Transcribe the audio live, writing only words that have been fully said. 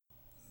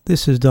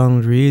This is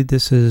Donald Reed.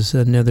 This is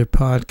another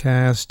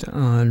podcast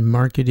on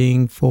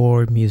marketing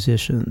for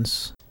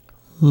musicians.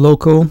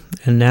 Local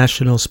and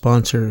national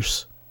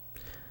sponsors.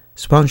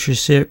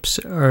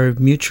 Sponsorships are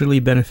mutually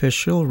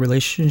beneficial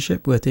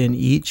relationship within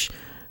each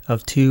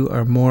of two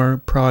or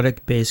more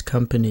product-based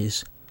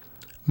companies.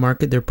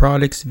 Market their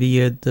products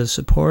via the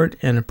support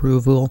and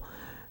approval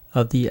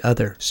of the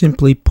other.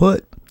 Simply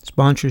put,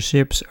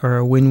 sponsorships are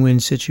a win-win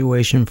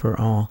situation for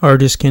all.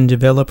 Artists can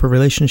develop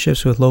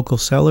relationships with local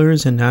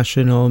sellers and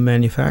national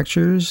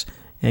manufacturers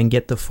and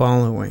get the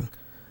following: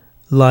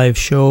 live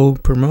show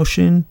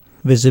promotion,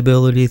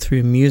 visibility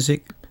through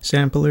music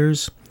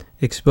samplers,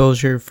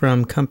 exposure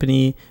from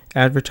company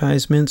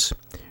advertisements,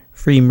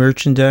 free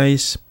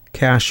merchandise,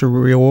 cash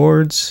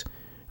rewards,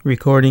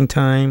 recording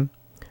time,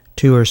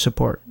 tour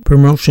support.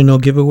 Promotional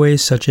giveaways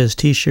such as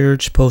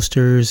t-shirts,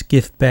 posters,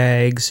 gift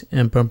bags,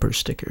 and bumper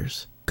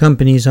stickers.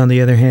 Companies, on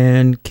the other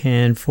hand,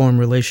 can form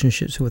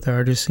relationships with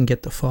artists and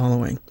get the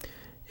following: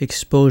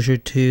 exposure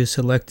to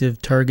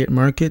selective target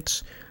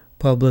markets,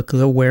 public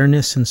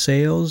awareness and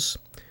sales,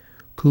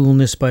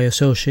 coolness by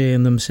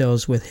associating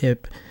themselves with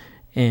hip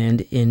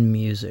and in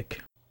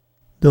music.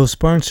 Those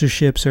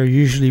sponsorships are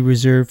usually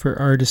reserved for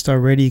artists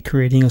already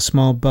creating a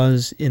small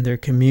buzz in their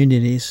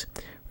communities.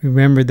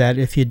 Remember that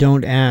if you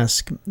don't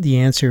ask, the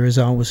answer is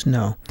always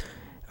no.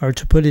 Or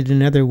to put it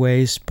another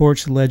way,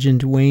 sports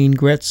legend Wayne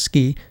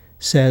Gretzky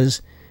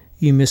says,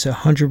 you miss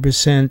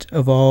 100%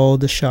 of all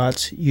the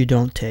shots you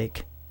don't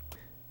take.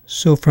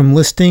 So from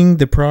listing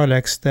the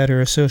products that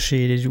are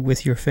associated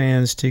with your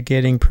fans to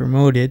getting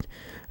promoted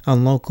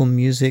on local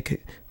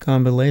music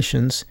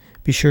compilations,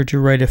 be sure to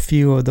write a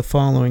few of the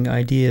following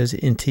ideas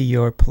into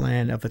your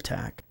plan of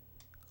attack.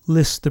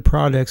 List the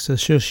products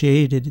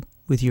associated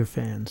with your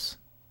fans.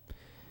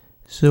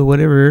 So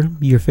whatever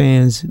your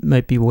fans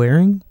might be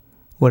wearing,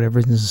 whatever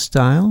is the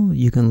style,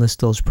 you can list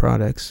those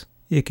products.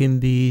 It can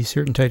be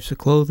certain types of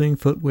clothing,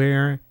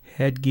 footwear,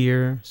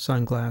 headgear,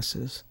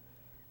 sunglasses,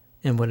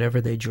 and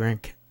whatever they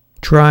drink.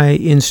 Try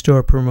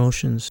in-store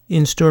promotions.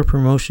 In-store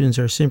promotions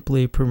are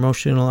simply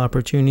promotional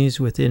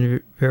opportunities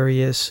within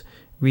various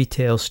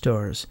retail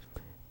stores.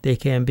 They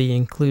can be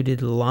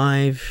included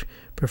live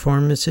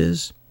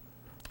performances,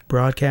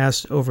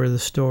 broadcast over the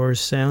store's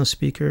sound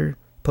speaker,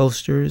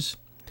 posters,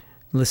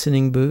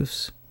 listening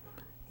booths,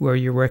 where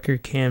your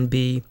record can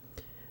be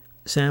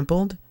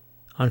sampled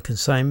on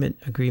consignment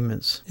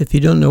agreements. If you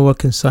don't know what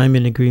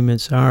consignment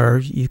agreements are,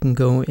 you can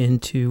go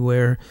into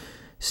where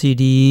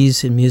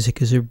CDs and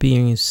music are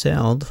being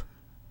sold,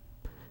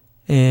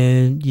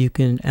 and you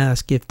can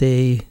ask if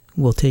they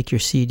will take your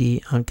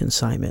CD on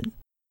consignment.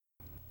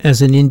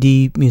 As an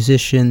indie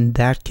musician,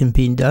 that can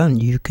be done.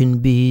 You can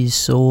be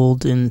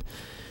sold on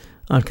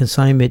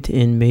consignment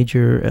in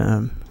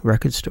major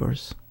record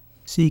stores.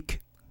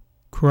 Seek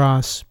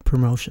cross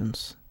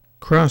promotions.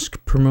 Cross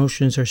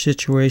promotions are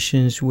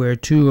situations where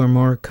two or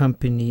more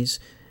companies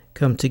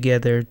come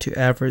together to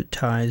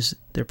advertise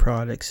their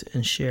products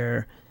and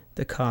share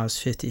the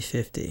cost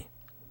 50-50.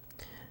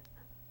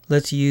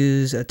 Let's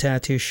use a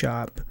tattoo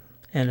shop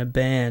and a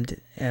band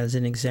as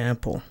an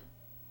example.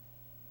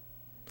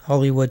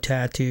 Hollywood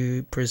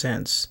Tattoo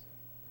presents.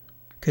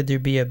 Could there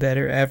be a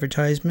better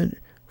advertisement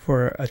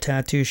for a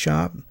tattoo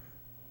shop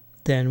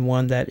than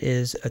one that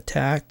is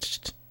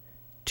attached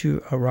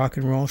to a rock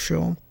and roll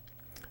show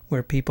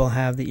where people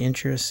have the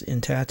interest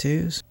in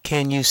tattoos?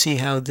 Can you see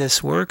how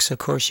this works? Of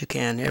course you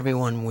can.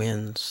 Everyone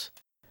wins.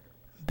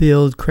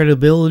 Build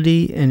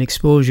credibility and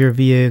exposure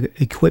via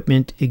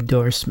equipment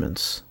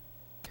endorsements.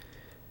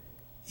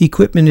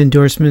 Equipment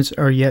endorsements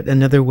are yet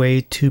another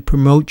way to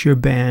promote your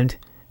band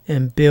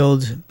and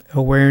build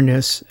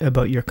awareness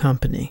about your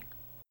company.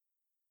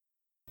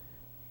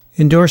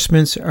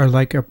 Endorsements are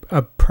like a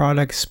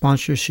product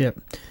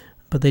sponsorship,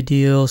 but they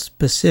deal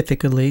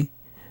specifically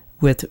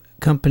with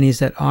companies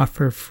that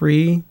offer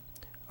free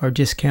or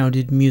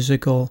discounted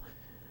musical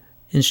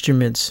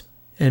instruments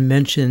and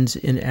mentions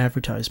in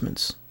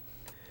advertisements.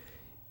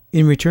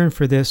 In return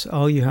for this,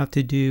 all you have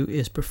to do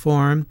is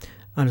perform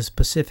on a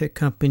specific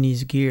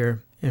company's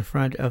gear in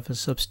front of a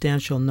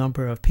substantial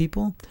number of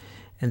people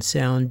and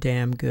sound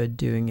damn good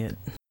doing it.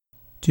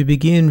 To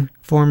begin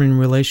forming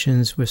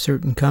relations with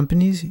certain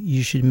companies,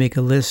 you should make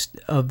a list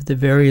of the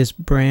various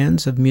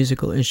brands of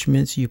musical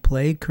instruments you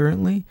play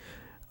currently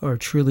or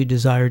truly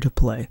desire to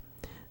play.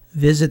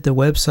 Visit the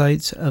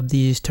websites of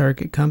these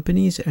target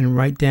companies and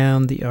write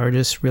down the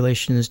artist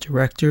relations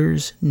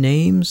directors'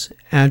 names,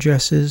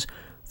 addresses,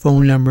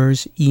 phone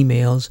numbers,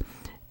 emails,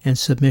 and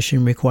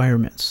submission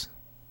requirements.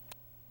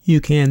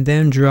 You can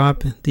then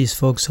drop these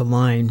folks a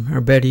line,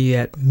 or better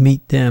yet,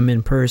 meet them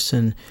in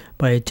person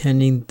by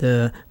attending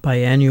the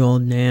biannual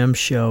NAMM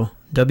show,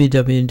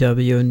 www.namm.com,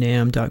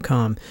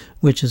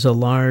 which is a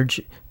large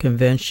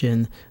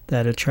convention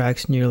that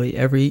attracts nearly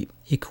every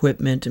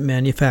equipment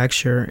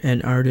manufacturer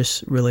and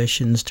artist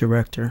relations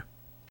director.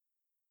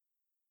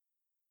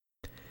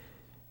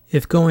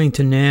 If going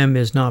to NAMM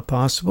is not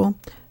possible,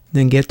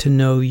 then get to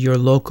know your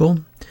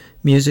local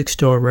music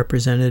store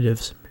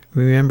representatives.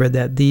 Remember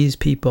that these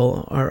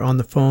people are on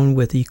the phone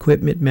with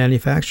equipment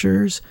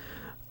manufacturers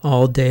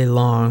all day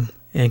long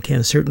and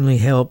can certainly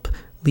help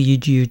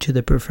lead you to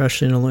the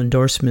professional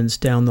endorsements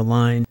down the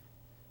line.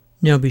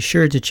 Now be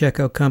sure to check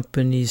out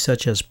companies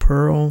such as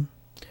Pearl,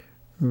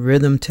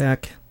 Rhythm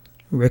Tech,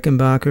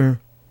 Rickenbacker,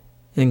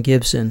 and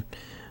Gibson,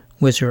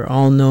 which are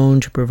all known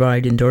to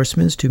provide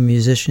endorsements to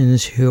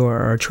musicians who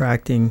are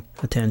attracting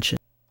attention.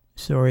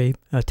 Sorry,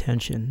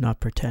 attention, not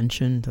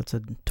pretension. That's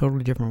a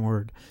totally different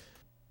word.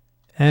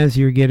 As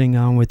you're getting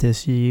on with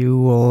this, you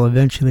will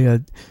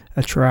eventually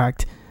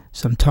attract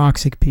some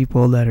toxic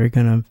people that are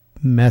going to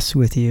mess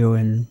with you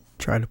and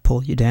try to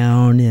pull you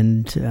down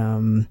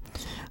and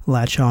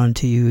latch on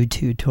to you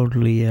to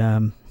totally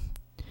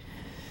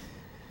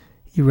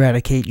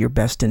eradicate your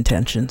best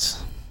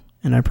intentions.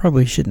 And I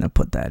probably shouldn't have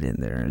put that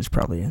in there. It's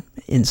probably an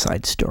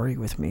inside story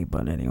with me,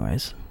 but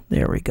anyways,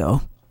 there we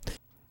go.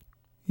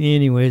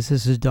 Anyways,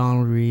 this is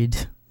Donald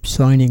Reed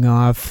signing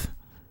off.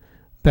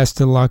 Best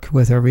of luck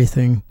with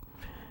everything.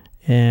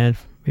 And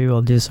maybe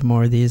I'll do some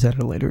more of these at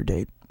a later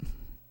date.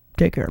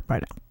 Take care. Bye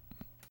now.